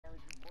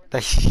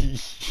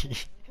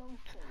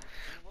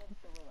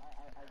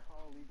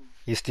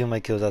You steal my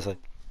kills. That's like.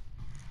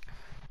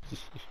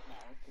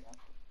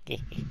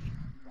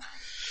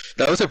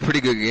 That was a pretty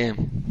good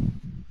game.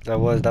 That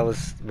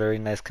was very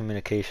nice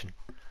communication.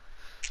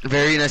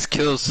 Very nice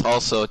kills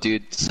also,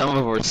 dude. Some of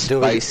them were Dude,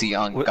 spicy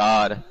on we,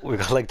 God. we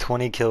got like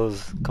 20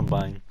 kills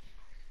combined.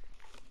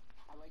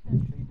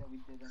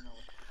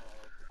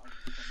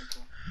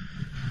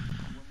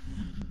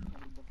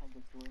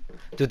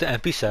 Dude, the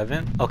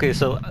MP7. Okay,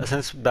 so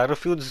since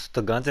Battlefields,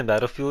 the guns in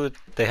Battlefield,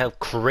 they have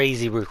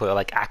crazy recoil.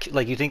 Like,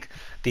 like you think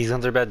these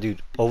guns are bad,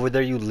 dude. Over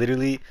there, you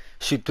literally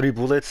shoot 3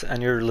 bullets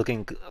and you're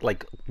looking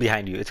like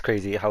behind you. It's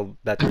crazy how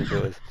bad the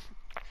recoil is.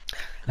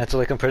 And so,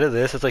 like compared to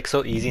this, it's like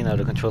so easy now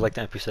to control like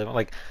the MP7.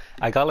 Like,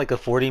 I got like a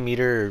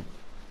 40-meter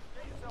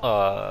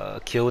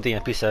kill with the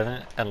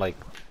MP7, and like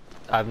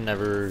I've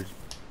never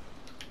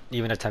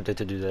even attempted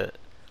to do that.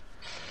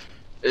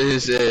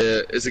 Is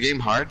the game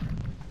hard?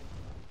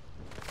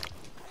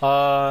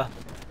 Uh,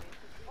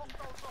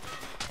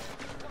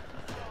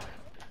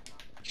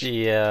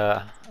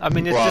 yeah. I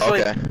mean, it's just Well,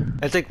 like okay.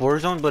 it's like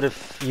Warzone, but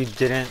if you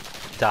didn't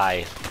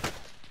die,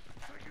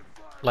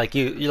 like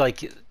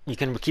you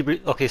can keep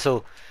okay.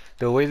 So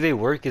the way they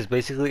work is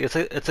basically it's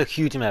a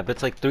huge map.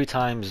 It's like 3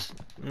 times,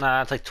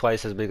 nah, it's like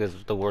twice as big as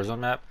the Warzone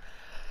map.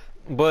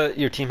 But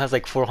your team has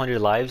like 400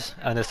 lives,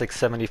 and there's like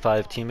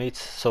 75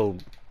 teammates, so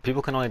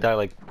people can only die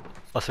like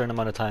a certain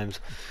amount of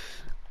times.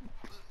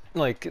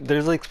 Like,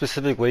 there's like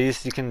specific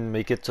ways you can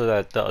make it so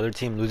that the other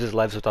team loses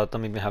lives without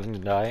them even having to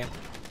die.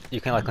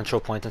 You can like control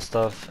points and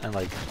stuff, and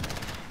like,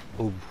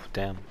 ooh,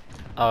 damn.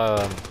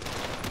 Um,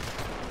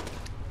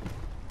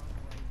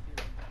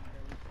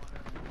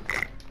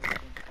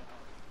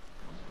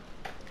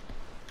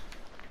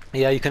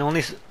 yeah, you can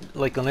only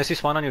like unless you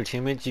spawn on your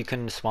teammates, you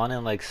can spawn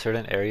in like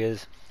certain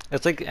areas.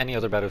 It's like any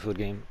other Battlefield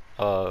game.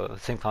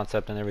 Same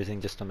concept and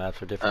everything, just the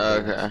maps are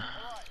different. Okay.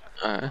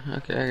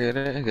 Okay, I get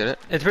it. I get it.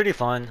 It's pretty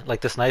fun. Like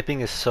the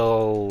sniping is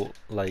so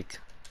like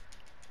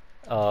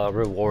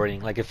rewarding.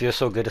 Like if you're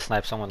so good to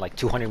snipe someone like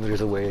 200 meters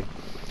away,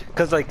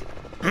 because like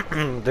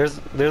there's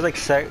like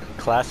set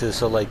classes.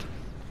 So like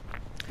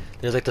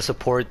there's like the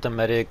support, the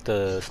medic,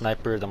 the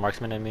sniper, the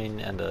marksman. I mean,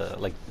 and the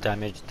like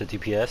damage, the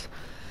DPS.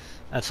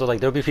 And so like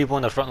there'll be people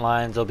in the front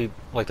lines. There'll be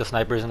like the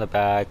snipers in the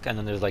back, and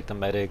then there's like the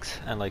medics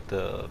and like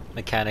the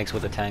mechanics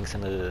with the tanks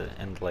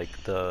and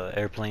like the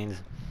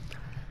airplanes.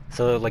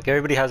 So like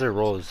everybody has their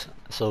roles.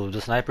 So the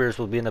snipers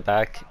will be in the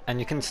back, and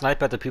you can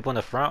snipe at the people in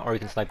the front, or you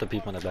can snipe the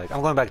people in the back.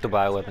 I'm going back to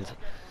bioweapons.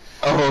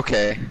 Oh,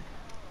 okay.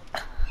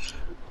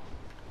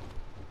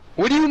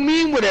 What do you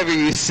mean whatever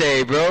you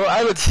say, bro?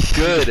 I look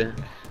good.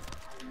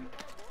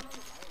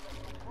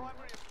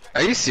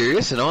 Are you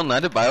serious? No one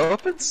landed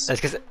bioweapons?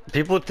 It's because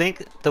people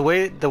think the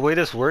way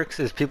this works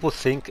is people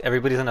think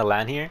everybody's gonna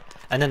land here,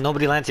 and then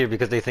nobody lands here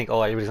because they think,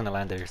 oh, everybody's gonna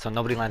land there, so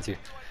nobody lands here.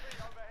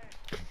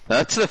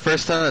 That's the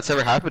first time that's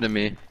ever happened to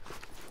me.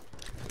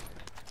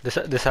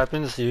 This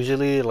happens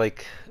usually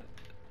like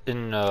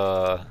in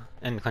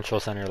control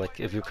center, like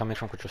if you're coming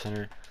from control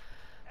center.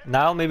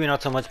 Now maybe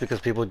not so much because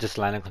people just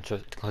land in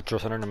control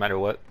center no matter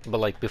what. But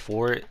like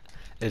before,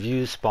 if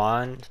you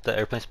spawn the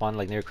airplane spawn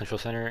like near control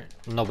center,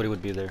 nobody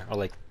would be there. Or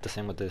like the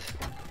same with this.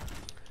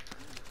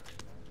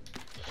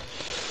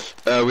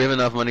 We have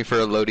enough money for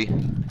a Lodi.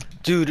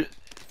 Dude,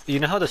 you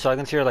know how the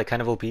shotguns here are like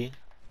kind of OP?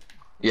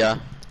 Yeah.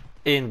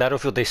 In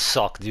Battlefield they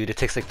suck, dude. It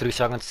takes like 3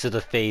 shotguns to the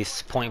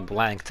face, point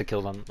blank, to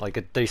kill them.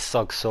 Like they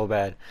suck so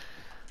bad.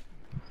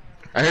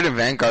 I heard in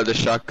Vanguard the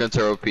shotguns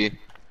are OP.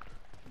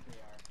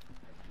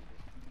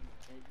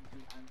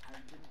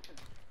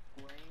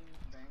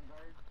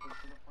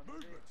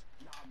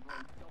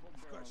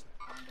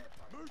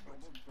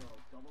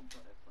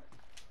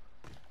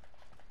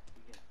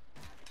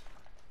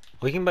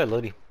 We can buy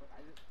Lodi.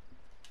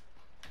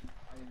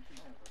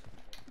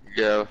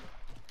 Yeah.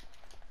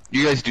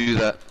 You guys do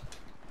that.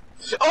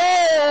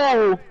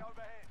 Oh!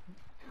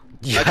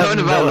 You I have come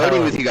to buy no Lodi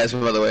with health. you guys,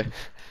 by the way.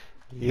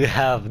 You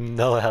have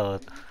no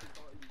health.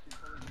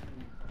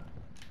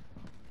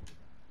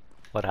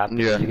 What happened?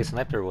 Yeah. Did you get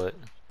sniped or what?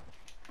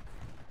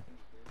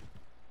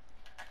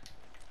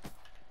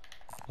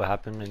 What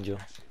happened, Ninja?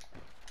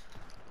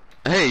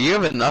 Hey, you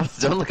have enough.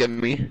 Don't look at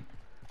me.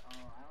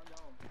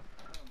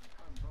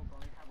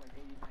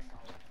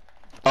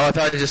 Oh, I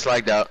thought I just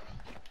lagged out.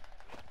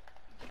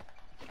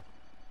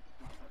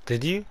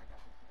 Did you?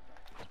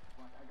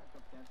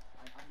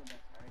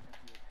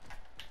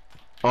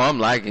 Oh, I'm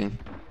lagging.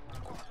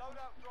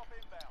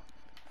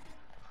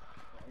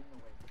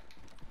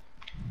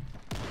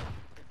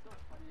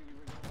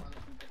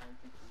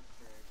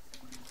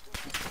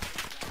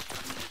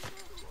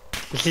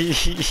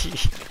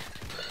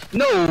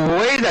 No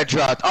way that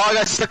dropped. Oh, I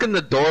got stuck in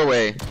the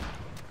doorway.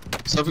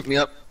 Someone pick me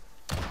up.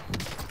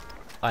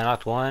 I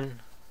knocked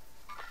one.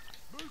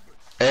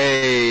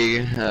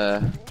 Hey,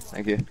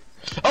 thank you.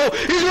 Oh,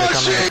 he's They're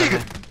coming, they're rushing!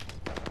 coming.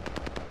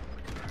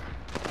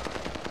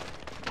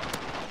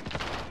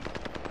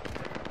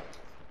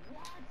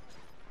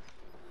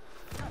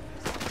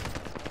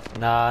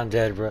 Nah, I'm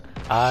dead, bro.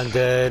 I'm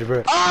dead,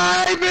 bro.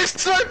 I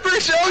missed my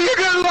first shot. Oh, you're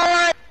gonna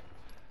lie.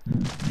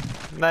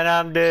 Man,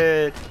 I'm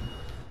dead.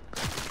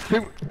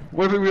 Pick me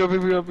up, pick me up,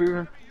 pick me up. Pick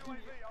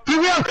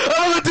me up!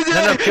 I'm about to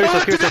die! No, kill I'm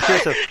about to yourself, kill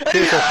yourself, die!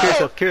 kill yourself, kill yourself, kill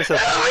yourself, kill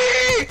yourself.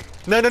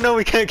 Help me! No,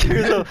 we can't kill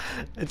yourself.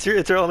 It's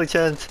your only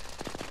chance.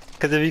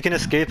 Cause if you can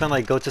escape and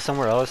like go to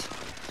somewhere else.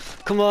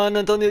 Come on,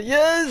 Antonio.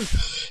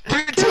 Yes!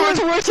 Two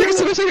more seconds.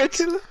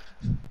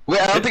 Wait,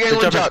 I don't think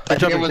anyone dropped. They're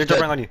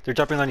dropping on you. They're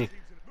dropping on you.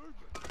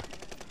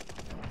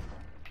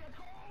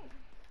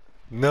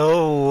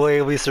 No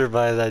way we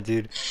survived that,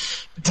 dude.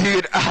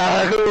 Dude,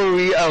 how are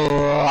we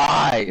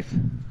alive?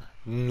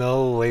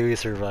 No way we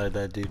survived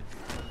that, dude.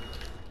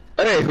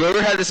 Hey,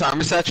 whoever had this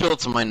armor satchel,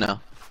 it's mine now.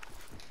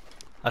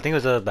 I think it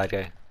was a bad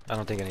guy. I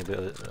don't think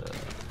anybody.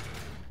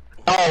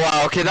 Oh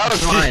wow, okay, that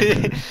was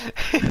mine.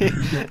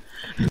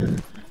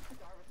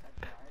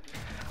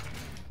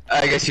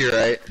 I guess you're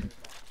right.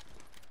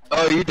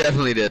 Oh, you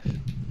definitely did.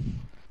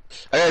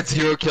 I got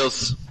 0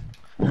 kills.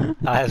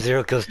 I have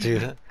 0 kills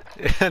too.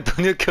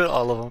 Antonio killed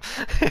all of them.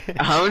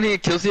 How many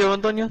kills do you have,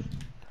 Antonio?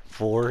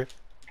 4.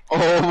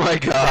 Oh my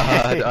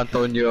god,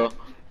 Antonio.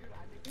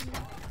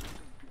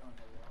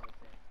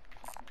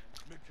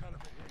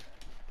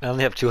 I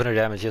only have 200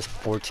 damage, just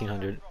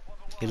 1400.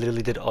 He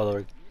literally did all the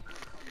work.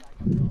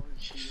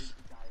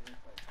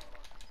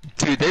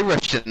 Dude, they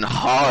rushed in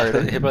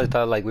hard. He probably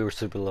thought like we were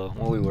super low.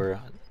 Well, we were.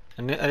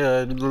 And,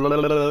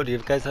 do you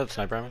guys have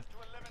sniper ammo?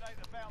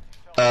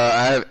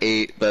 I have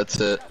 8, that's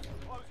it.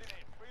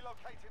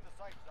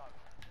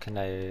 Can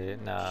I?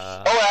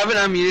 Nah. Oh, I have an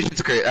ammunition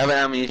crate. I have an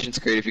ammunition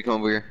crate if you come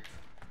over here.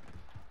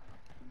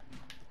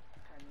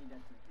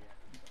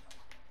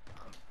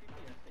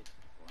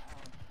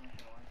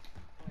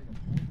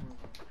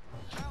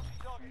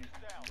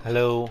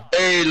 Hello.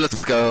 Hey,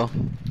 let's go.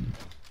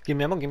 Give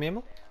me ammo. Give me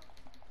ammo.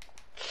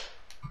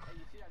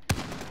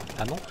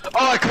 Ammo.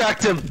 Oh, I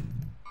cracked him.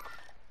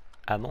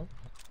 Ammo.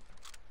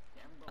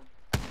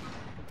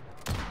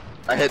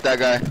 I hit that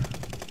guy.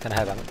 Can I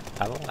have ammo?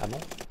 Ammo.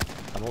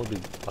 Ammo would be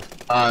awesome.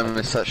 I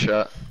missed that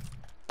shot.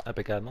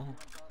 Epic ammo.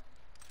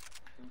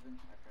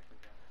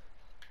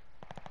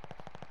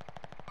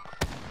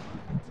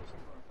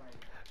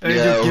 Hey,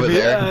 Yeah, just give over me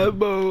there.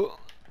 ammo.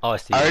 Oh, I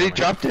see. I already ammo.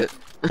 dropped it.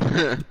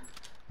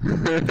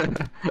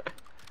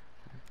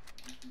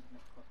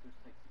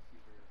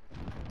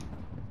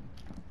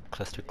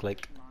 Cluster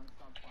click.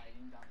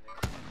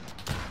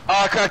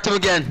 Oh, I cracked him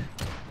again.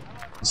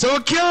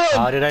 Someone kill him!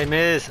 How did I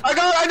miss? I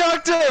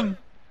knocked him!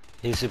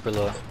 He's super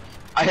low.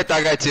 I hit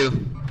that guy too.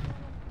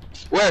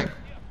 Where?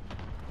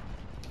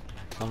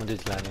 Someone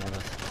dude's landing on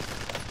us.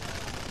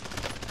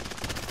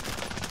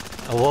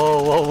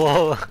 Oh,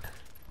 whoa.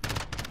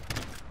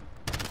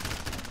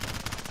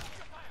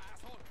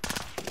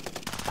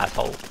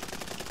 Asshole.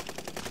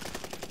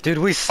 Dude,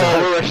 we suck.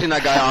 Oh, we're rushing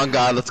that guy on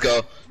God. Let's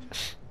go.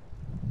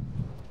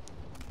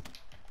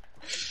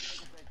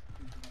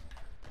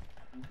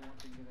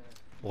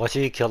 Watch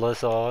he kill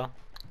us all.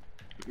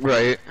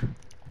 Right.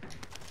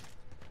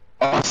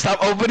 Oh,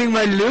 stop opening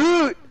my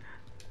loot!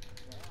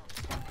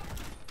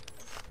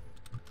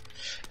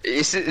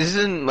 This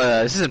isn't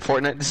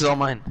Fortnite. This is all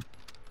mine.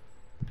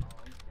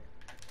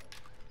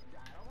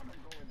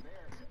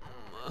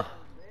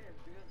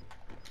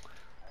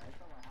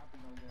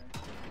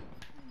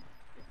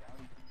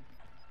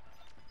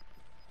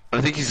 I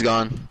think he's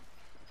gone.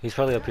 He's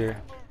probably up here.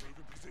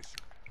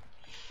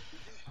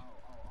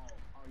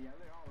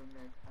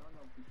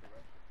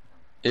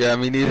 Yeah,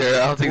 me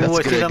neither. I don't think that's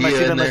a good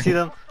idea. I see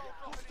them.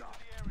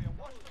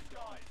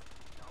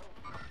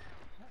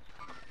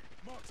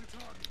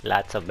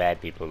 Lots of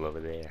bad people over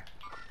there.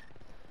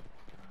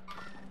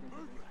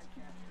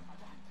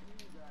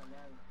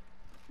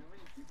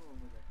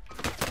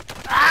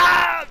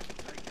 Ah!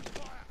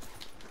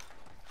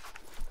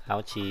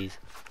 Ouchies.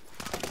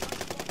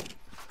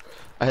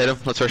 I hit him.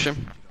 Let's rush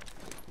him.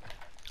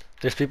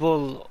 There's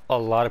people, a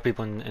lot of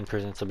people in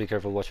prison, so be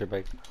careful. Watch your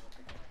back.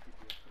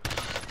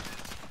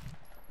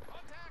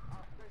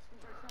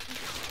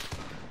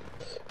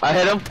 I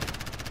hit him.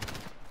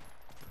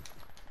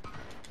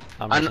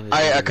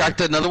 I I cracked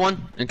another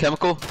one in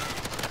chemical.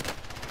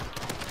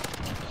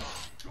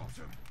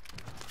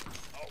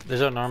 There's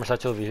an armor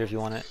satchel over here if you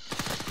want it.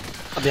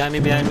 Oh, behind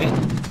me.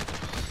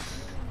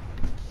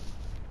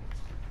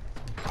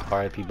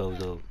 R.I.P.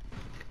 Bozo.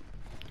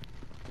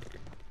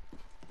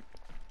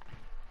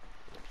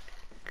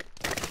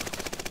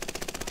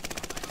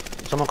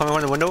 Someone coming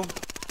in the window?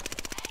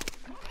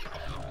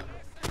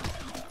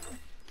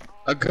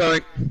 I'm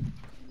coming.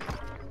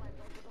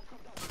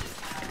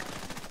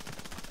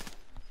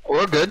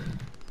 We're good.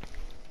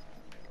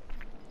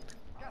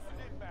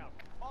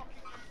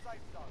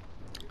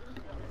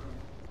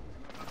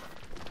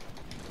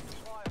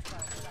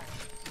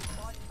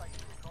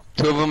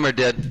 Two of them are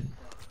dead.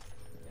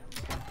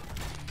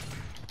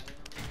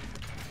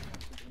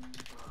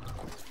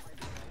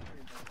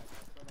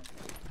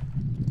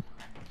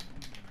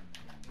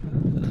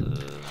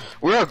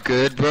 We're all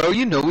good, bro.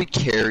 You know we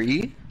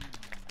carry.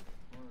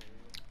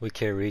 We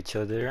carry each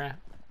other.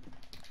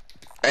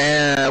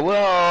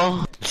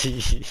 Well,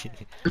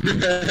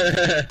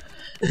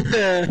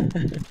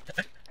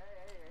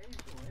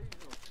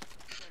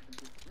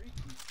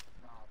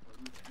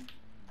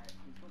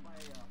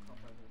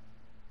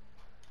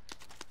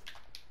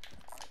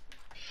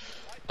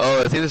 Oh,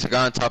 I think there's a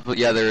guy on top of.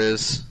 Yeah, there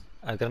is.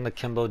 I got an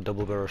akimbo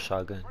double barrel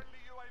shotgun.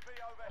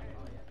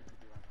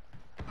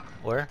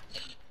 Where?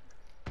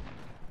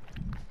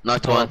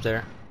 Knocked Oh, one. up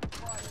there.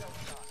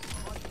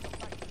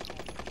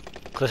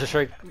 Cluster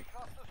strike.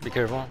 Be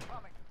careful.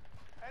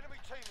 Enemy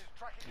team is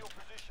tracking your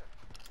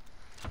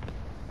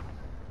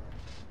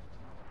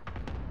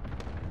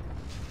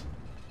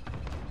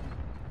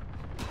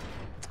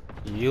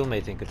position. You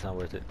may think it's not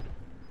worth it.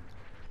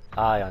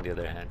 I, on the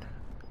other hand.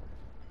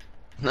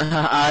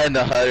 I in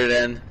the other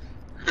end.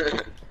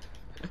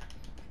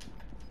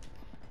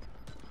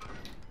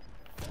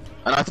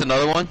 I knocked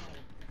another one.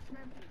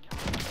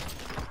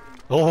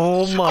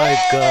 Oh my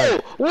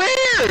god.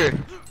 Where?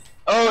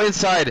 Oh,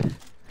 inside.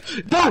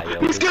 No,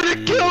 he's gonna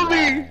kill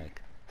me.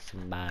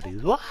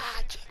 Somebody's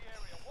watching.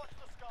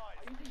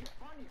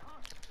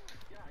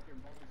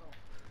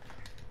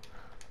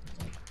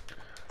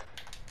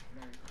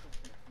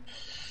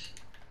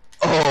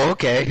 Oh,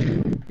 okay.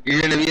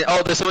 You're gonna be.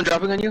 Oh, there's someone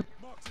dropping on you.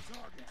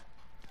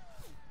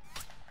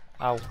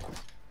 Ow.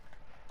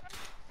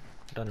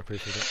 Don't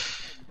appreciate it.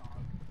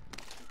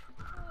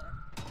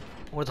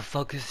 Where the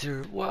fuck is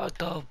your what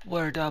the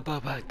where the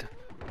back?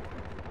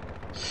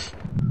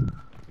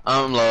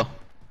 I'm low.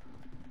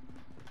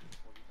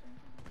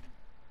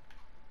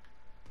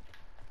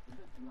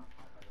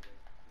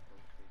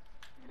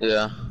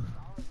 Yeah.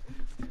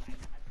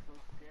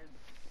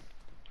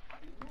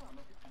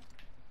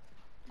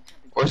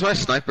 Where's my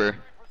sniper?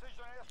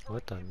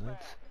 What the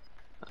nuts?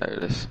 There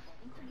it is.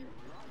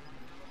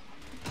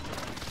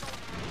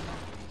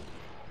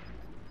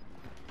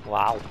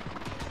 Wow.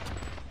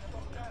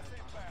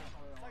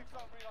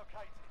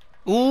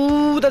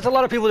 Ooh, that's a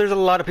lot of people. There's a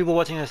lot of people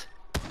watching us.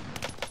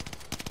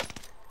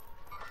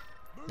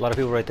 A lot of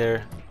people right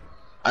there.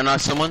 I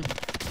knocked someone.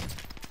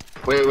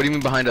 Wait, what do you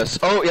mean behind us?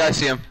 Oh, yeah, I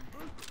see him.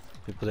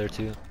 People there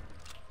too.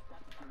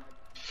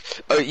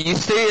 You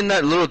stay in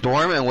that little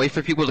dorm and wait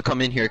for people to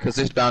come in here, because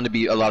there's bound to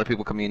be a lot of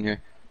people coming in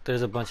here.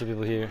 There's a bunch of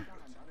people here.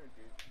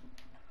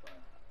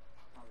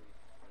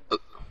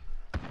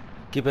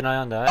 Keep an eye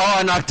on that. Oh,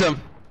 I knocked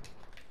him.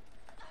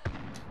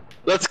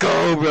 Let's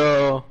go,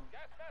 bro.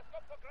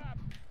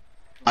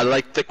 I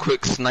like the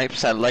quick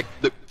snipes. I like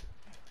the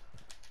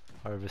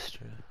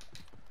Harvester.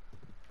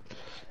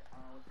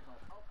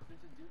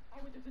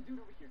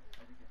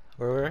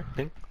 Where?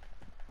 Pink?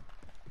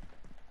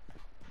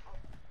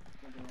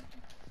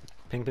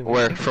 Ping, ping,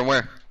 where? ping. From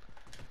where?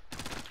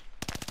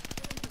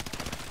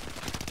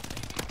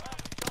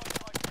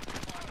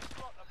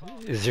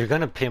 Is your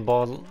gun a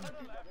pinball?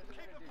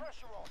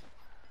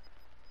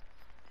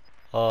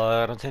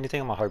 I don't see anything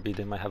on my heartbeat.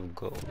 They might have a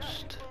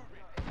ghost.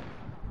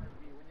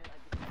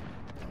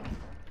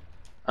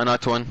 I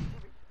knocked one.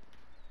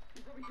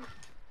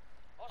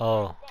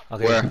 Oh,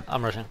 okay. Where?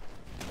 I'm rushing.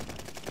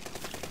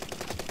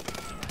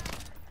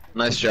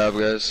 Nice job,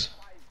 guys.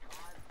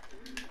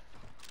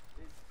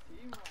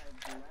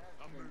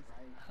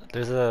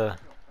 There's a.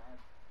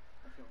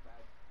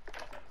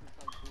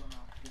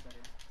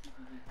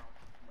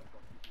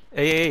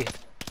 Hey.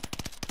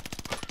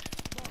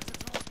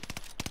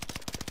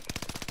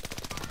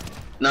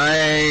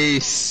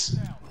 Nice.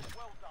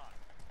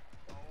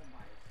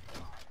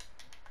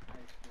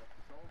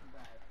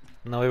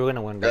 No, we were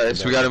gonna win.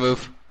 Guys, we gotta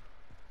move.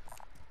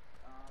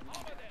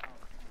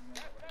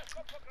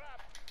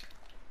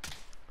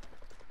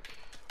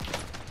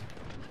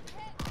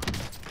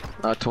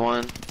 Knocked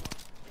one.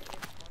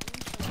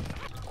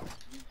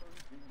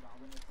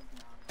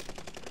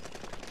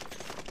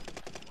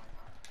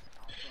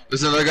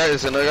 There's another guy.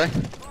 There's another guy.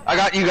 I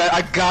got you guys.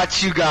 I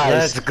got you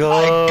guys. Let's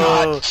go. I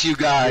got you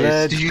guys.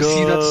 Let's Did you go.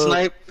 see that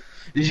snipe?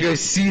 Did you guys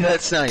see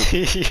that snipe?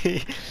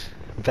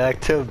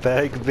 Back to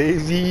back,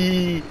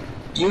 baby.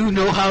 You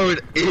know how it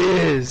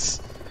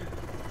is.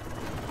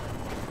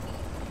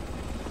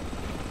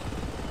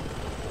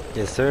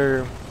 Yes,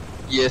 sir.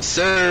 Yes,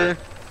 sir.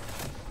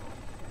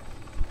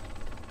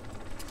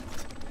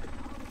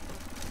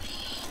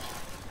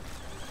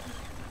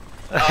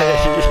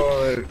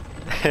 Oh.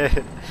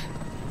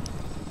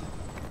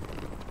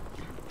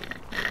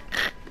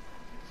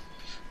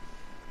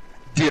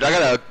 Dude, I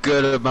got a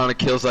good amount of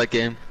kills that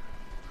game.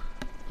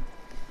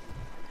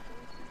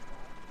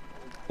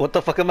 What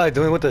the fuck am I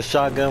doing with the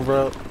shotgun,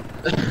 bro?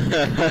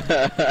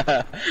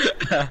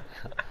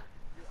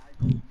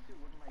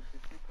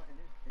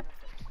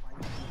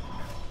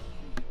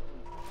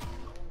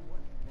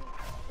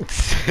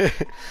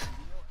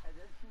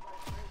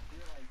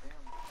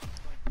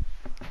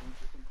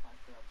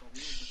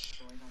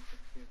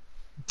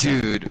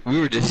 Dude, we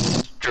were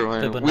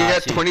destroying. We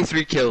had Fibonacci.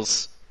 23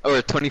 kills.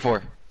 Or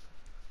 24.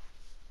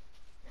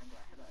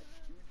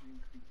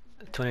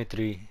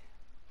 23.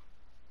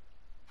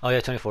 Oh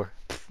yeah, 24.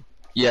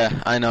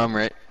 Yeah, I know, I'm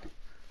right.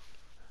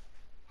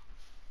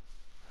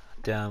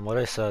 Damn, what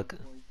I suck.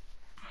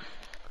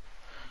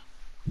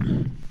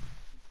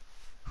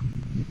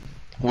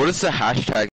 What is the hashtag?